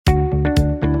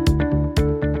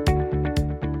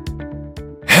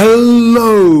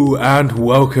Hello and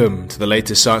welcome to the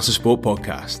latest Science of Sport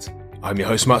podcast. I'm your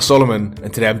host Matt Solomon,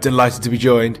 and today I'm delighted to be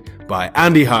joined by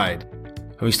Andy Hyde.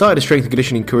 Having started a strength and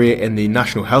conditioning career in the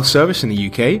National Health Service in the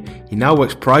UK, he now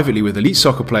works privately with elite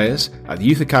soccer players at the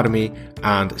youth academy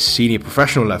and senior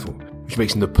professional level, which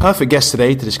makes him the perfect guest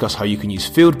today to discuss how you can use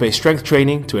field-based strength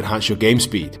training to enhance your game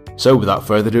speed. So without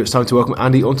further ado, it's time to welcome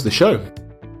Andy onto the show.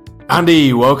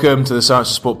 Andy, welcome to the Science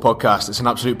of Sport podcast. It's an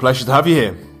absolute pleasure to have you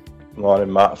here.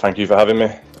 Morning, Matt. Thank you for having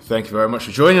me. Thank you very much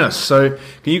for joining us. So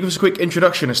can you give us a quick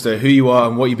introduction as to who you are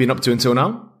and what you've been up to until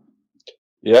now?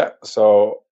 Yeah,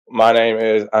 so my name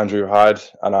is Andrew Hyde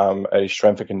and I'm a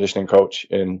strength and conditioning coach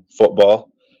in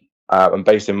football. I'm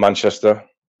based in Manchester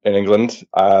in England.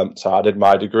 So I did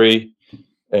my degree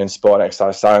in sport and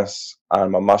exercise science and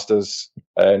my master's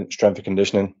in strength and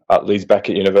conditioning at Leeds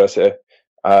Beckett University.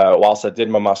 Whilst I did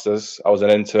my master's, I was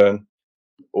an intern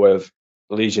with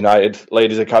Leeds United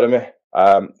Ladies Academy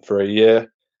for a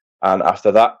year, and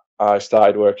after that I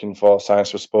started working for Science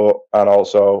for Sport and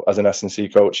also as an S&C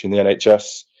coach in the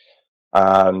NHS.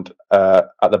 And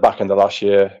at the back end of last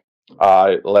year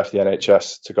I left the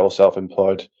NHS to go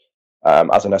self-employed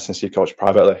as an S&C coach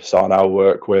privately. So I now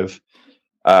work with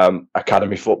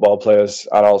academy football players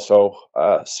and also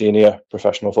senior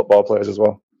professional football players as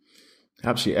well.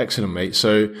 Absolutely excellent, mate.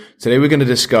 So today we're going to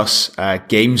discuss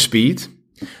game speed,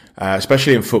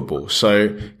 especially in football. So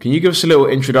can you give us a little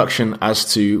introduction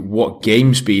as to what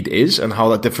game speed is and how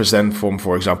that differs then from,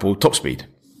 for example, top speed?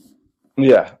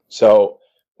 Yeah. So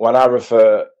when I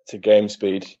refer to game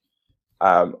speed,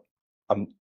 I'm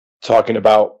talking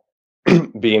about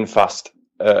being fast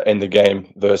in the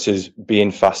game versus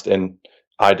being fast in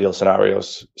ideal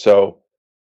scenarios. So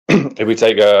if we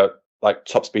take like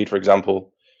top speed, for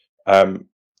example, we're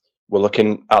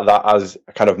looking at that as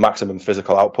a kind of maximum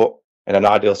physical output in an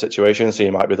ideal situation. So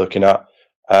you might be looking at,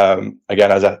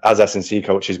 again, as S&C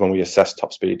coaches, when we assess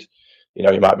top speed,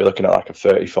 you might be looking at like a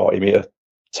 30, 40 meter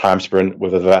time sprint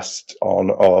with a vest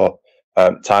on or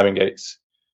timing gates.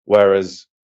 Whereas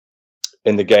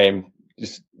in the game,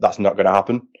 that's not going to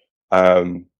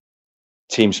happen.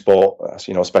 Team sport,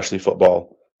 especially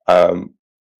football, the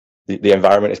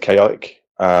environment is chaotic.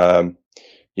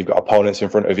 You've got opponents in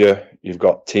front of you. You've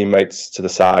got teammates to the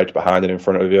side, behind and in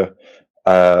front of you.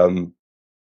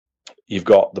 You've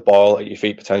got the ball at your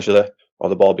feet potentially, or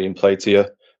the ball being played to you.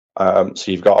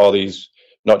 So you've got all these,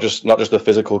 not just the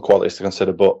physical qualities to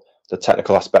consider, but the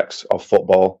technical aspects of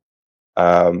football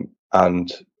and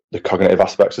the cognitive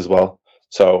aspects as well.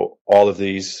 So all of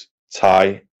these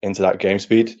tie into that game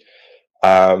speed.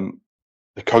 The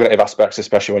cognitive aspects,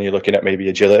 especially when you're looking at maybe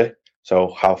agility.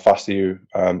 So how fast are you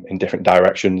in different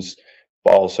directions,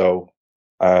 but also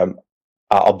at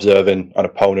observing an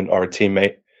opponent or a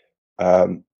teammate,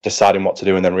 deciding what to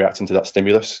do and then reacting to that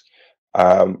stimulus.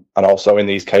 And also in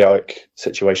these chaotic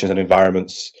situations and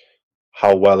environments,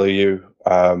 how well are you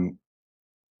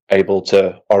able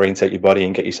to orientate your body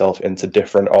and get yourself into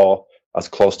different or as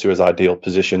close to as ideal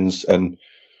positions and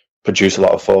produce a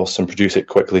lot of force and produce it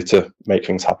quickly to make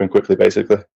things happen quickly,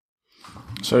 basically.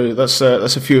 So that's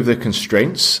a few of the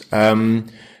constraints. Are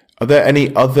there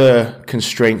any other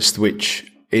constraints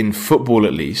which, in football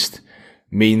at least,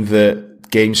 mean that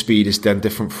game speed is then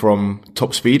different from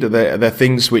top speed? Are there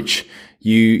things which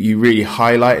you really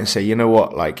highlight and say, you know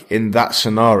what, like in that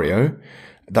scenario,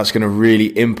 that's going to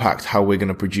really impact how we're going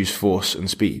to produce force and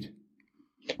speed?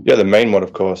 Yeah, the main one,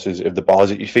 of course, is if the ball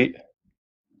is at your feet.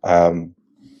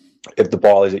 If the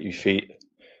ball is at your feet,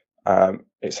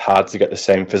 it's hard to get the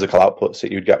same physical outputs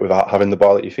that you'd get without having the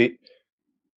ball at your feet.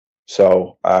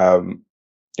 So,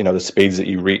 the speeds that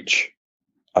you reach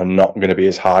are not going to be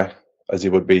as high as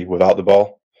you would be without the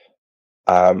ball.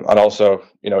 And also,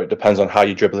 it depends on how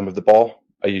you're dribbling with the ball.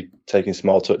 Are you taking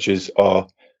small touches, or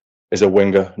is a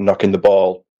winger knocking the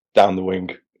ball down the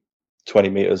wing 20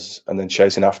 meters and then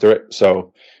chasing after it?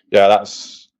 So, yeah,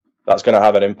 that's going to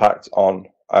have an impact on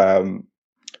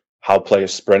how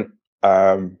players sprint.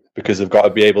 Because they've got to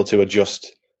be able to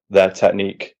adjust their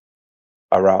technique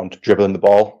around dribbling the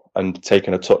ball and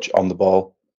taking a touch on the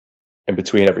ball in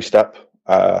between every step.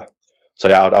 I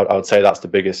would say that's the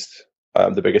biggest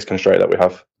constraint that we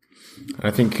have.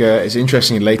 I think it's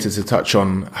interesting later to touch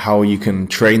on how you can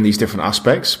train these different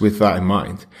aspects with that in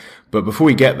mind. But before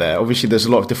we get there, obviously there's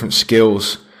a lot of different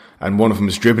skills, and one of them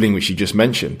is dribbling, which you just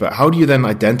mentioned. But how do you then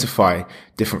identify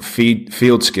different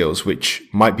field skills which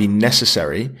might be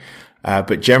necessary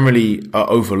but generally are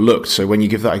overlooked? So when you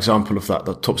give that example of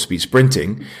the top speed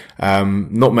sprinting,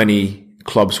 not many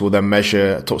clubs will then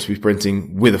measure top speed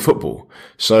sprinting with a football.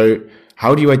 So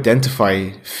how do you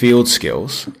identify field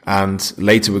skills? And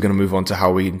later we're going to move on to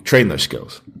how we train those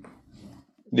skills.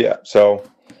 Yeah. So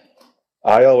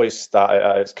I always start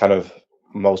at its kind of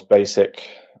most basic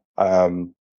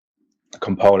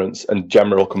components and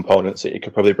general components that you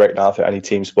could probably break down for any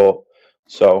team sport.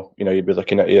 So, you'd be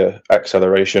looking at your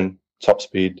acceleration, top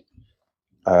speed,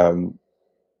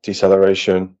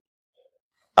 deceleration,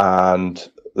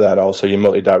 and then also your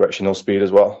multi-directional speed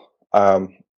as well. And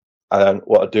then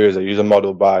what I do is I use a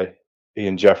model by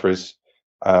Ian Jeffries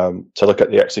to look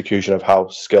at the execution of how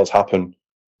skills happen,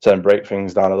 to then break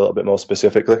things down a little bit more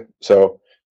specifically. So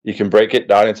you can break it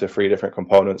down into 3 different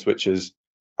components, which is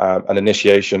an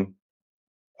initiation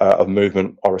of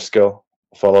movement or a skill,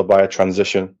 followed by a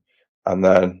transition, and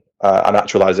then an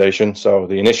actualization. So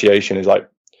the initiation is like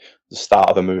the start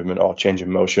of a movement or change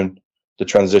in motion. The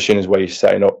transition is where you're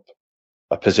setting up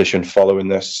a position following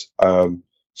this.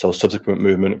 So subsequent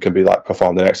movement can be like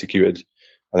performed and executed.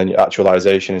 And then your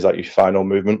actualization is like your final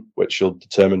movement, which will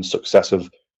determine success of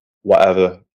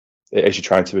whatever it is you're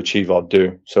trying to achieve or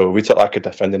do. So if we took like a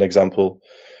defending example,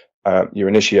 your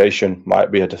initiation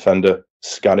might be a defender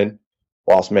scanning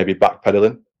whilst maybe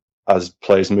backpedaling as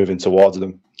players moving towards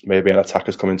them. Maybe an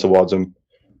attacker's coming towards them.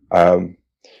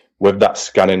 With that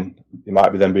scanning, they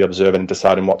might then be observing and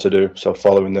deciding what to do. So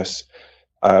following this,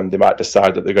 they might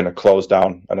decide that they're going to close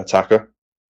down an attacker.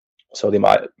 So they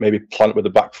might maybe plant with the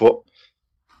back foot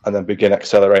and then begin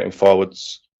accelerating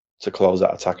forwards to close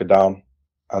that attacker down.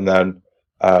 And then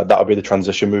that would be the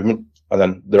transition movement. And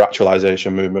then the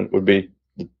actualization movement would be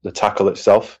the tackle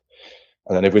itself.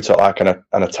 And then if we took like an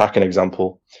attacking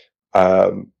example,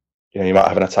 you might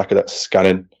have an attacker that's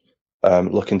scanning,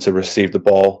 looking to receive the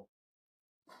ball,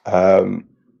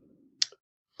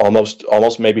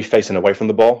 almost maybe facing away from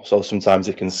the ball. So sometimes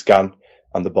they can scan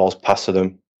and the ball's passed to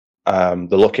them.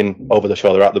 They're looking over the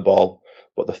shoulder at the ball,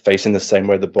 but they're facing the same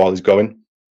way the ball is going.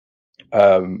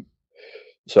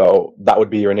 So that would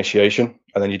be your initiation.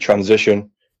 And then your transition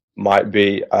might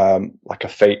be like a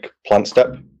fake plant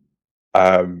step.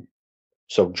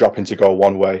 So dropping to go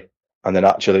one way and then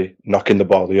actually knocking the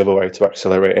ball the other way to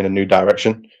accelerate in a new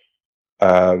direction,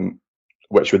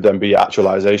 which would then be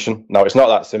actualization. Now, it's not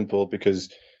that simple because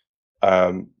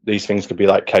these things could be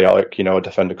like chaotic. A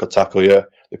defender could tackle you.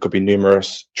 There could be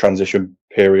numerous transition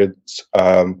periods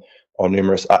or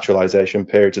numerous actualization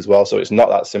periods as well. So it's not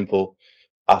that simple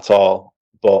at all.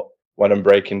 But when I'm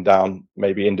breaking down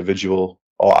maybe individual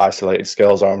or isolated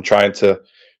skills, or I'm trying to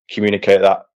communicate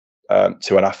that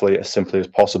to an athlete as simply as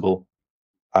possible,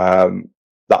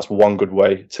 that's one good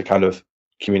way to kind of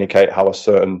communicate how a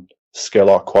certain skill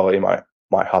or quality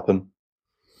might happen.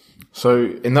 So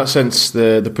in that sense,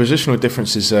 the positional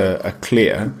differences are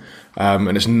clear,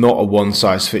 and it's not a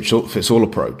one-size-fits-all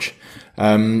approach.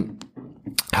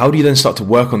 How do you then start to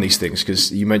work on these things?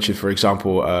 Because you mentioned, for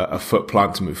example, a foot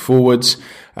plant to move forwards.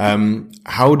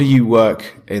 How do you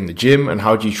work in the gym, and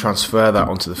how do you transfer that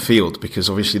onto the field? Because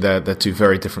obviously they're 2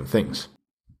 very different things.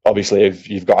 Obviously, if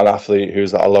you've got an athlete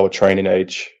who's at a lower training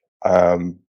age,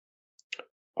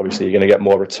 obviously you're going to get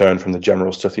more return from the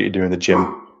general stuff that you do in the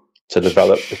gym to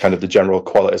develop the general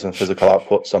qualities and physical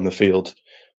outputs on the field.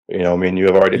 You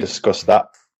have already discussed that,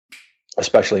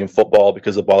 especially in football,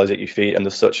 because the ball is at your feet and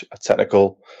there's such a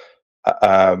technical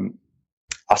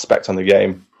aspect on the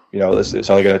game. It's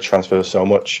only going to transfer so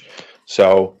much.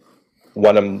 So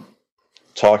when I'm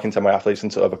talking to my athletes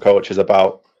and to other coaches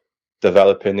about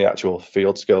developing the actual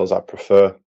field skills, I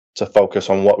prefer to focus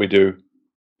on what we do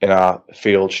in our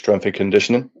field strength and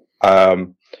conditioning.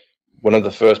 One of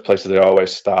the first places they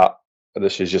always start,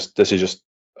 this is just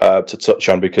to touch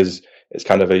on because it's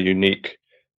kind of a unique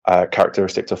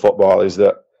characteristic to football, is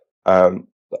that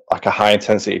like a high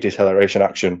intensity deceleration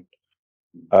action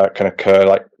can occur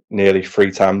like nearly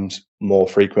 3 times more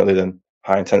frequently than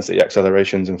high intensity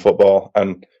accelerations in football,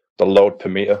 and the load per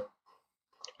meter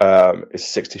is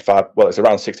 65. Well, it's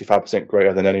around 65%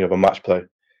 greater than any other match play,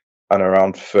 and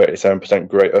around 37%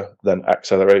 greater than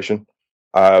acceleration.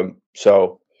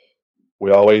 So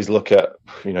we always look at,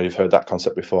 you've heard that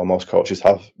concept before, most coaches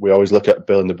have. We always look at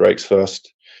building the brakes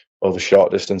first over short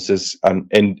distances and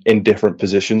in different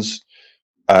positions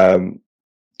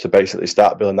to basically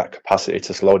start building that capacity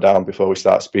to slow down before we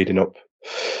start speeding up.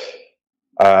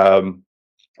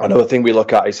 Another thing we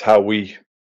look at is how we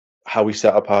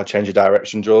set up our change of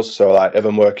direction drills. So like if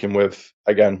I'm working with,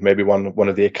 again, maybe one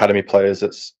of the academy players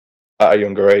that's at a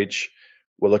younger age,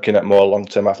 we're looking at more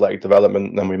long-term athletic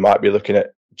development, then we might be looking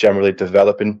at generally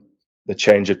developing the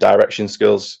change of direction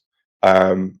skills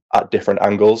at different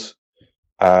angles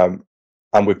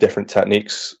and with different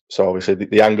techniques. So obviously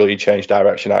the angle you change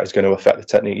direction at is going to affect the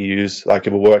technique you use. Like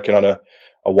if we're working on a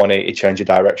 180 change of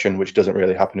direction, which doesn't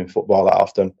really happen in football that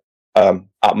often,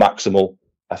 at maximal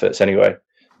efforts anyway,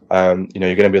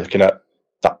 you're going to be looking at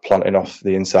that planting off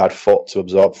the inside foot to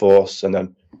absorb force, and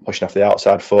then pushing off the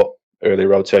outside foot, early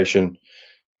rotation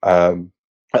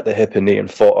at the hip and knee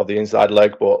and foot of the inside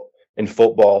leg. But in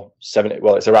football, it's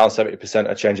around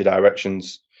 70% of change of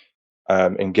directions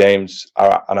in games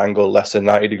are at an angle less than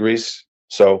 90 degrees.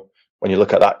 So when you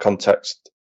look at that context,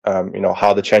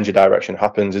 how the change of direction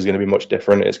happens is going to be much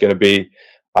different. It's going to be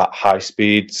at high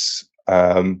speeds,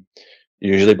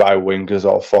 usually by wingers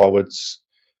or forwards.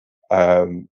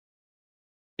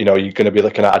 You're going to be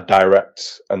looking at a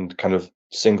direct and kind of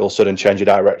single sudden change of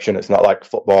direction. It's not like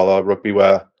football or rugby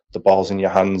where the ball's in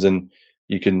your hands and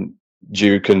you can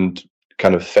juke and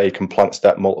kind of fake and plant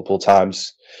step multiple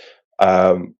times.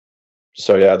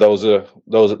 So yeah, those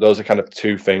are kind of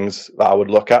two things that I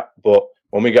would look at. But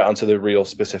when we get onto the real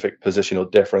specific positional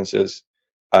differences,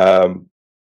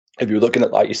 if you're looking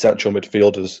at like your central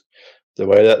midfielders, the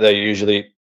way that they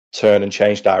usually turn and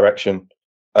change direction,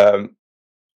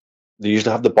 they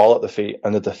usually have the ball at the feet,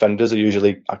 and the defenders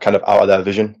are kind of out of their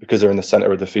vision because they're in the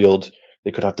center of the field.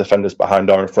 They could have defenders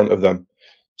behind or in front of them.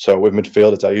 So with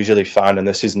midfielders, I usually find, and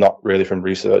this is not really from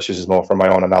research, this is more from my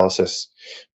own analysis,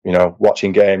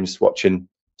 watching games, watching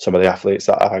some of the athletes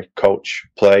that I coach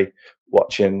play,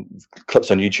 watching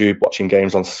clips on YouTube, watching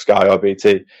games on Sky or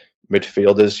BT,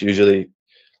 midfielders usually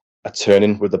are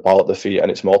turning with the ball at the feet,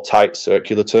 and it's more tight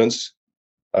circular turns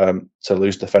to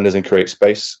lose defenders and create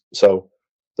space. So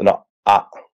they're not at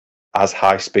as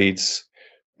high speeds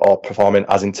or performing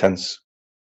as intense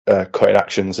cutting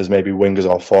actions as maybe wingers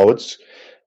or forwards.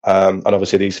 And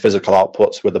obviously these physical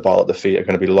outputs with the ball at the feet are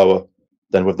going to be lower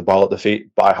than with the ball at the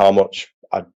feet. By how much,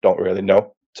 I don't really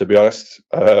know, to be honest.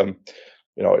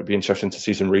 It'd be interesting to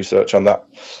see some research on that.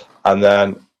 And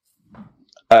then,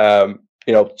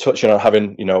 touching on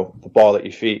having, the ball at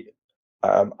your feet,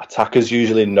 attackers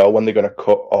usually know when they're going to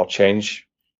cut or change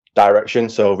direction.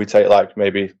 So if we take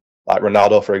maybe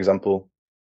Ronaldo, for example,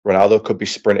 Ronaldo could be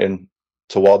sprinting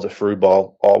towards a through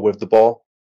ball or with the ball,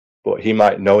 but he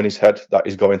might know in his head that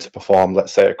he's going to perform,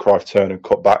 let's say, a Cruyff turn and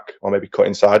cut back, or maybe cut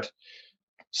inside.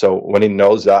 So when he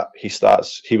knows that,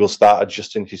 he will start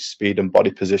adjusting his speed and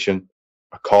body position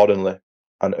accordingly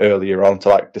and earlier on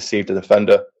to deceive the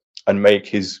defender and make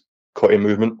his cutting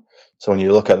movement. So when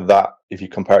you look at that, if you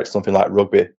compare it to something like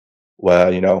rugby, where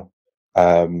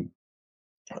a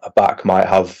back might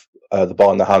have the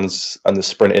ball in the hands and the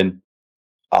sprinting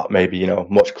at maybe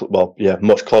much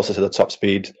closer to the top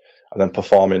speed, and then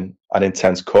performing an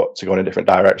intense cut to go in a different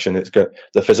direction. It's good.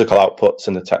 The physical outputs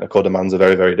and the technical demands are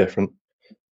very, very different.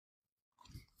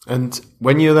 And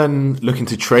when you're then looking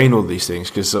to train all these things,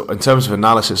 because in terms of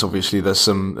analysis, obviously there's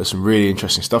some really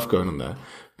interesting stuff going on there.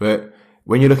 But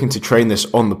when you're looking to train this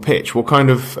on the pitch, what kind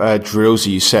of drills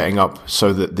are you setting up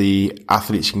so that the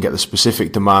athletes can get the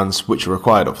specific demands which are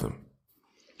required of them?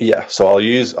 Yeah, so I'll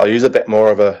use a bit more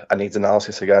of a needs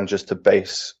analysis again, just to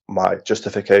base my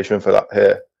justification for that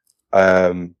here.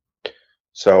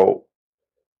 So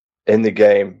in the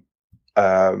game,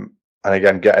 and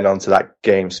again, getting onto that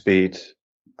game speed,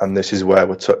 and this is where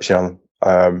we're touching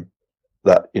on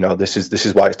that, this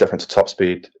is why it's different to top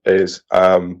speed, is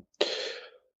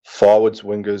forwards,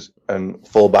 wingers, and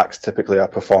fullbacks typically are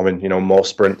performing, more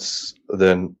sprints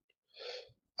than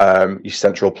your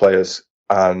central players.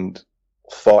 And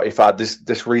 45,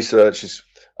 this research is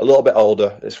a little bit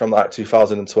older. It's from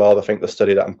 2012, I think, the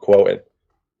study that I'm quoting.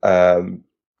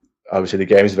 Obviously the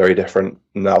game is very different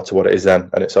now to what it is then,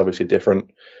 and it's obviously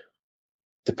different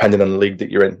depending on the league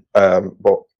that you're in.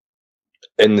 But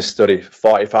in the study,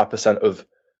 45% of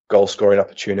goal scoring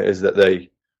opportunities that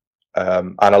they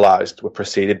analysed were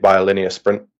preceded by a linear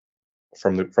sprint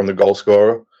from the goal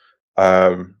scorer.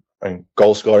 And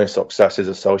goal scoring success is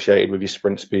associated with your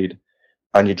sprint speed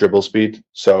and your dribble speed.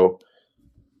 So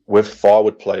with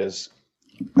forward players,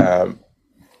 the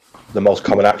most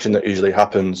common action that usually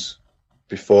happens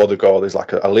before the goal is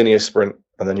a linear sprint,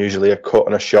 and then usually a cut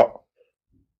and a shot.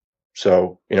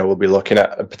 So, we'll be looking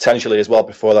at, potentially as well,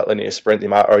 before that linear sprint, they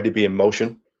might already be in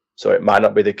motion. So it might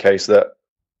not be the case that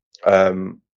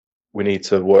we need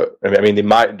to work. I mean, they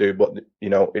might do, but,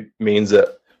 it means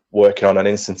that working on an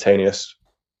instantaneous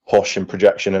push and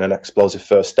projection and an explosive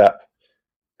first step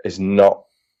is not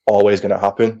always going to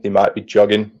happen. They might be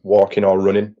jogging, walking, or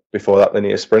running before that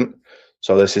linear sprint.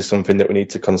 So this is something that we need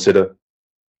to consider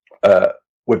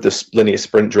with the linear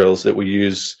sprint drills that we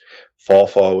use for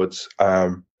forwards,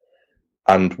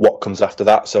 and what comes after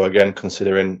that. So again,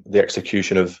 considering the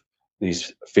execution of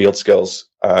these field skills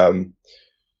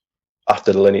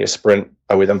after the linear sprint,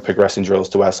 are we then progressing drills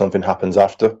to where something happens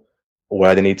after,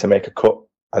 where they need to make a cut,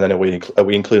 and then are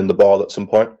we including the ball at some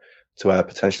point to where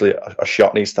potentially a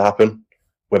shot needs to happen,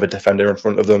 with a defender in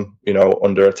front of them,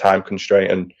 under a time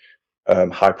constraint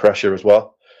and high pressure as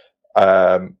well.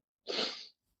 And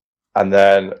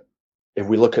then if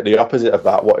we look at the opposite of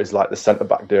that, what is like the centre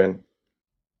back doing?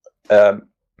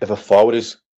 If a forward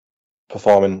is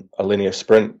performing a linear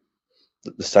sprint,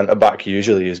 the centre back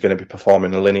usually is going to be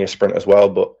performing a linear sprint as well.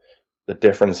 But the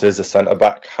difference is the centre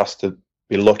back has to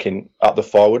be looking at the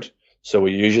forward. So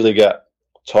we usually get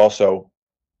torso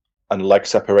and leg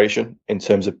separation in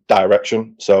terms of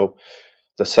direction. So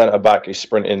the centre back is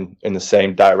sprinting in the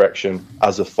same direction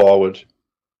as the forward.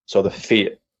 So the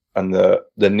feet and the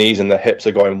knees and the hips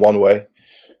are going one way,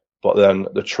 but then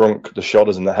the trunk, the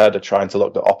shoulders and the head are trying to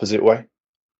look the opposite way,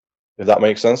 if that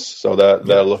makes sense. So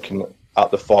they're looking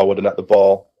at the forward and at the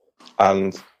ball,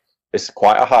 and it's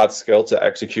quite a hard skill to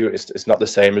execute. It's not the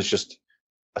same as just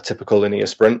a typical linear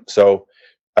sprint. So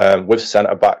with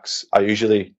centre backs, we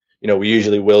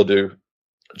usually will do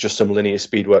just some linear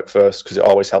speed work first, because it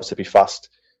always helps to be fast,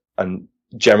 and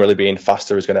generally being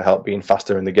faster is going to help being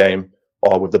faster in the game,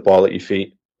 or with the ball at your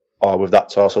feet, or with that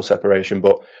torso separation.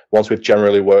 But once we've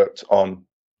generally worked on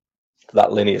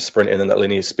that linear sprinting and that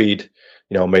linear speed,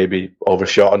 maybe over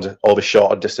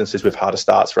shorter distances with harder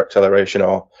starts for acceleration,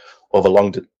 or over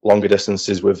longer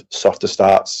distances with softer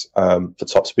starts for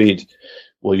top speed,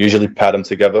 we'll usually pair them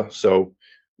together. So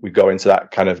we go into that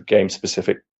kind of game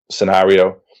specific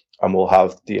scenario, and we'll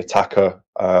have the attacker,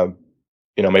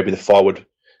 maybe the forward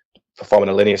performing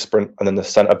a linear sprint, and then the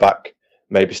centre back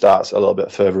maybe starts a little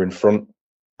bit further in front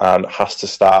and has to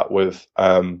start with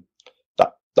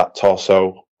that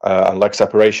torso and leg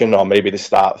separation, or maybe they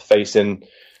start facing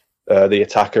the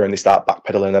attacker and they start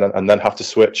backpedaling and then have to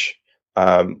switch.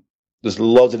 There's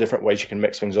loads of different ways you can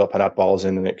mix things up and add balls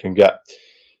in, and it can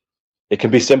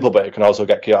be simple, but it can also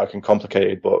get chaotic and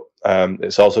complicated. But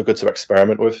it's also good to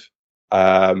experiment with.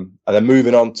 And then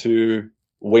moving on to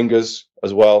wingers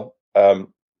as well.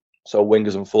 So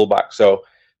wingers and fullbacks. So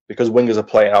because wingers are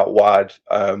playing out wide,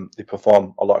 they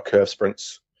perform a lot of curve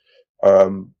sprints.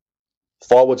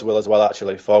 Forwards will as well,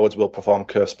 actually. Forwards will perform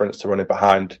curve sprints to running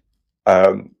behind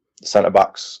centre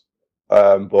backs.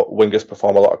 But wingers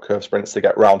perform a lot of curve sprints to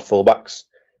get round fullbacks.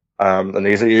 And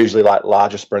these are usually like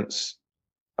larger sprints,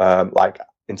 like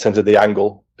in terms of the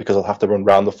angle, because they'll have to run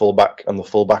round the fullback, and the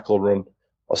fullback will run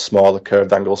a smaller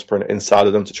curved angle sprint inside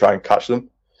of them to try and catch them.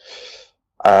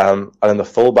 And then the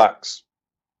fullbacks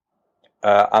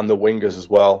and the wingers as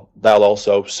well, they'll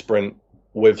also sprint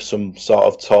with some sort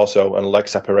of torso and leg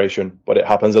separation, but it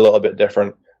happens a little bit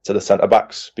different to the centre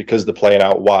backs because they're playing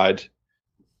out wide.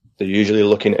 They're usually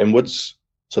looking inwards,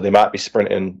 so they might be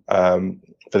sprinting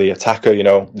for the attacker.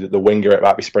 The winger, it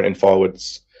might be sprinting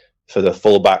forwards. For the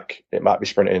fullback, it might be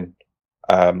sprinting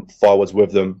forwards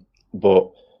with them,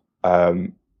 but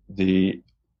they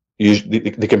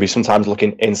can be sometimes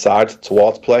looking inside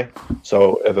towards play.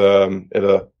 So if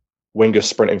a winger's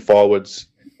sprinting forwards,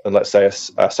 and let's say a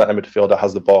centre midfielder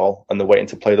has the ball and they're waiting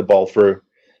to play the ball through,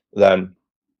 then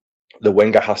the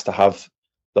winger has to have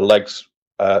the legs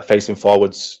facing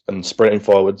forwards and sprinting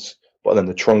forwards, but then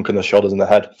the trunk and the shoulders and the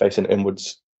head facing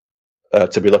inwards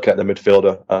to be looking at the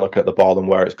midfielder and looking at the ball and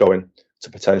where it's going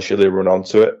to potentially run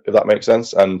onto it, if that makes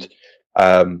sense. And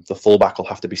the fullback will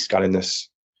have to be scanning this,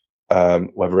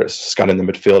 whether it's scanning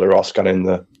the midfielder or scanning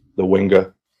the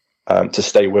winger, to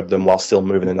stay with them while still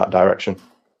moving in that direction.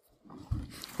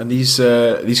 And these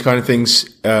kind of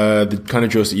things, the kind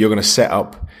of drills that you're going to set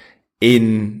up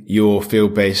in your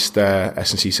field-based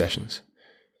S&C sessions.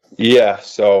 Yeah.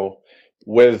 So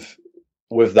with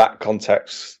that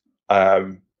context,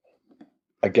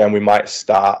 again, we might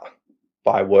start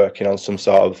by working on some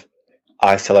sort of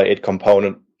isolated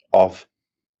component of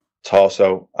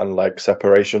torso and leg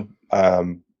separation,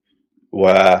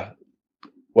 where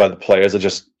the players are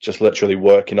just literally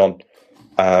working on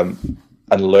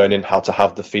and learning how to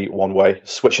have the feet one way,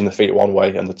 switching the feet one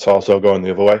way and the torso going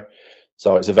the other way.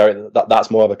 So it's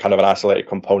that's more of a kind of an isolated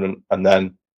component. And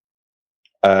then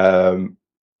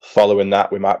following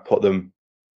that, we might put them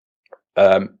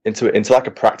into like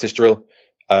a practice drill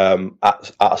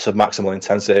at a submaximal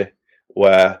intensity,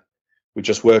 where we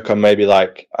just work on maybe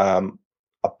like a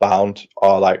bound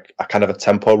or like a kind of a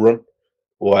tempo run,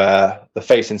 where the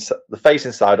face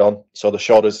inside on, so the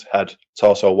shoulders, head,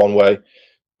 torso one way,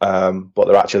 but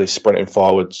they're actually sprinting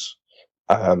forwards,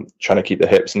 trying to keep the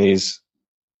hips, knees,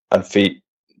 and feet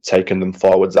taking them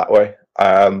forwards that way.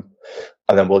 And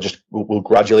then we'll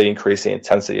gradually increase the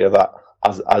intensity of that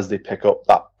as they pick up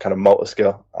that kind of motor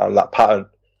skill and that pattern.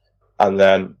 And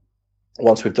then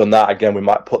once we've done that, again, we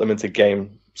might put them into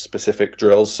game specific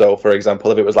drills. So for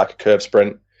example, if it was like a curve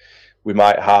sprint, we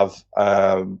might have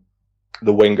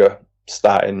the winger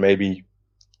starting maybe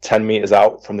 10 meters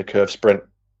out from the curve sprint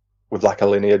with like a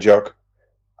linear jog,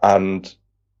 and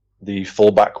the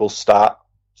fullback will start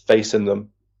facing them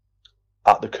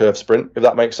at the curve sprint, if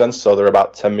that makes sense. So they're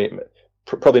about 10 meters,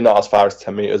 probably not as far as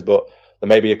 10 meters, but they're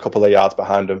maybe a couple of yards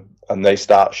behind them, and they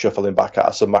start shuffling back at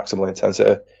a sub-maximal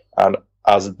intensity. And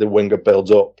as the winger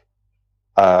builds up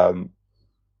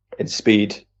in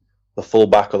speed, the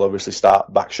fullback will obviously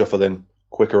start back shuffling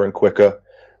quicker and quicker,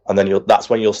 and then that's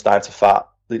when you'll start to find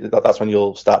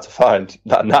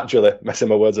that naturally, messing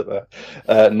my words up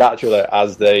there, naturally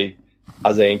as they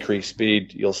increase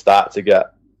speed, you'll start to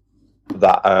get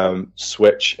that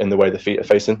switch in the way the feet are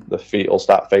facing. The feet will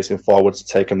start facing forwards to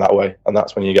take them that way, and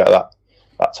that's when you get that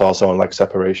torso and leg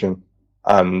separation.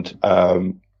 And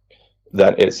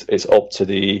then it's up to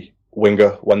the winger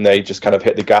when they just kind of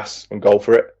hit the gas and go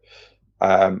for it,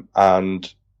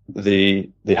 and they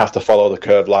have to follow the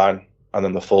curved line, and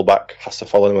then the fullback has to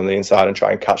follow them on the inside and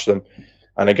try and catch them.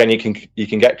 And again, you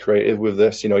can get creative with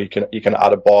this. You can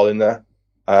add a ball in there,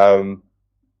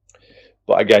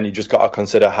 but again, you just got to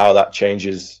consider how that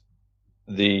changes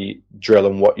the drill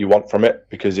and what you want from it.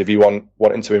 Because if you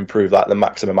wanting to improve the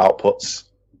maximum outputs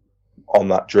on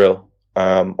that drill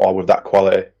or with that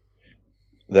quality,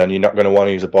 then you're not going to want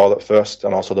to use a ball at first,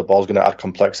 and also the ball's going to add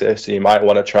complexity. So you might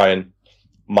want to try and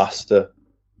master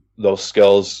those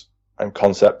skills and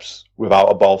concepts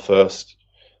without a ball first,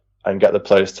 and get the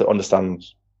players to understand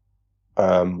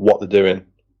what they're doing,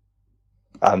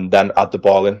 and then add the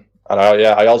ball in. And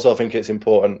I also think it's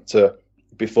important to,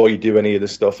 before you do any of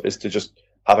this stuff, is to just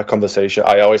have a conversation.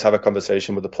 I always have a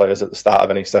conversation with the players at the start of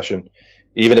any session,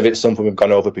 even if it's something we've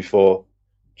gone over before,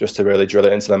 just to really drill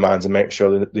it into their minds and make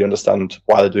sure that they understand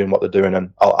why they're doing what they're doing.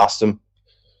 And I'll ask them,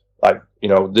 like,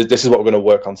 this is what we're going to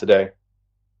work on today.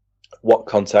 What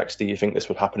context do you think this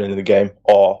would happen in the game?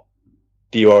 Or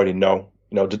do you already know?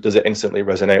 Does it instantly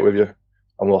resonate with you?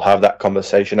 And we'll have that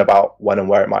conversation about when and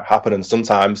where it might happen. And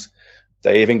sometimes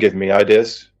they even give me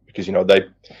ideas, because,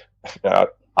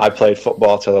 I played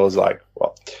football till I was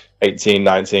 18,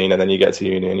 19, and then you get to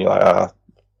uni and you're like,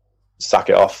 sack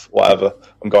it off, whatever,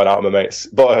 I'm going out with my mates.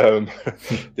 But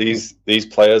these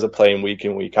players are playing week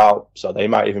in, week out, so they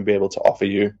might even be able to offer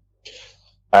you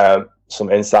some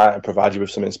insight and provide you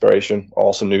with some inspiration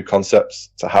or some new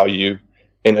concepts to how you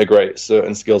integrate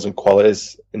certain skills and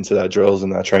qualities into their drills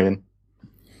and their training.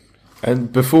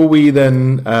 And before we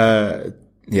then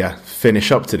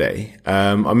finish up today,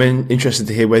 I'm interested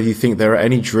to hear whether you think there are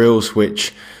any drills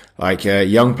which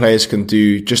young players can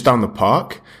do just down the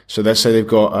park. So let's say they've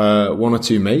got one or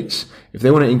two mates. If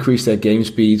they want to increase their game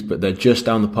speed, but they're just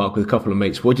down the park with a couple of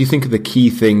mates, what do you think are the key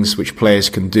things which players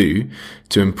can do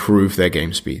to improve their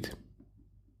game speed?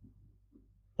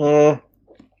 I'll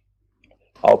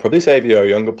probably say if you're a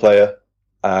younger player,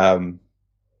 to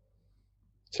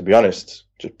be honest,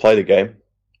 just play the game.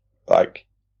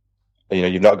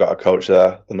 You've not got a coach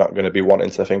there. They're not going to be wanting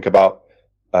to think about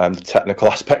the technical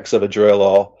aspects of a drill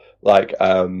or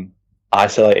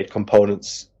isolated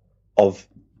components of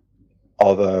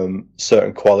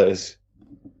certain qualities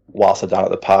whilst they're down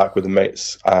at the park with the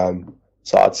mates.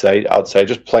 So I'd say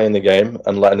just playing the game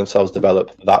and letting themselves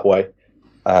develop that way.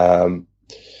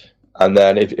 And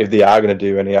then if they are going to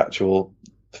do any actual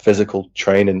physical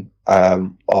training,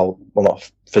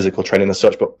 not physical training as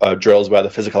such, but drills where the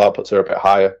physical outputs are a bit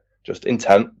higher, just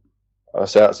intent. I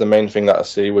say that's the main thing that I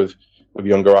see with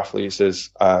younger athletes is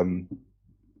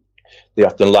they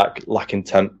often lack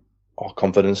intent or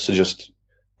confidence to just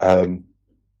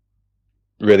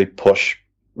really push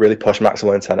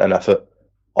maximal intent and effort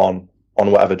on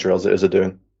whatever drills it is they're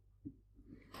doing.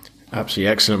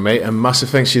 Absolutely excellent, mate. And massive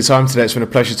thanks for your time today. It's been a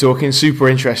pleasure talking. Super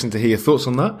interesting to hear your thoughts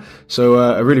on that. So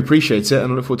I really appreciate it,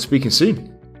 and I look forward to speaking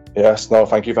soon. Yes, no,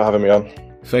 thank you for having me on.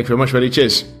 Thank you very much, buddy.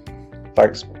 Cheers.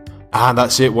 Thanks. And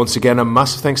that's it. Once again, a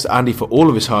massive thanks to Andy for all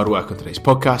of his hard work on today's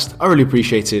podcast. I really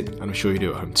appreciate it, and I'm sure you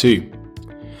do at home too.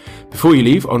 Before you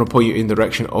leave, I want to point you in the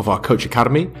direction of our Coach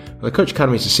Academy. The Coach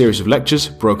Academy is a series of lectures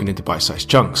broken into bite-sized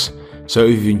chunks. So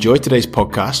if you've enjoyed today's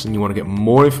podcast and you want to get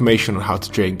more information on how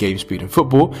to train game speed in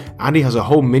football, Andy has a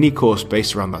whole mini course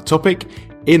based around that topic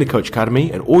in the Coach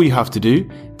Academy, and all you have to do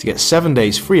to get 7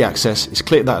 days free access is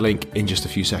click that link in just a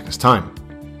few seconds time.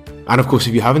 And of course,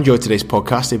 if you have enjoyed today's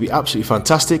podcast, it'd be absolutely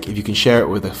fantastic if you can share it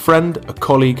with a friend, a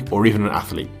colleague, or even an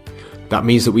athlete. That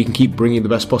means that we can keep bringing the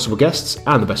best possible guests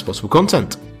and the best possible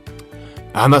content.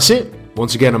 And that's it.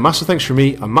 Once again, a massive thanks from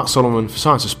me. I'm Matt Solomon for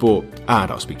Science of Sport,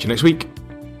 and I'll speak to you next week.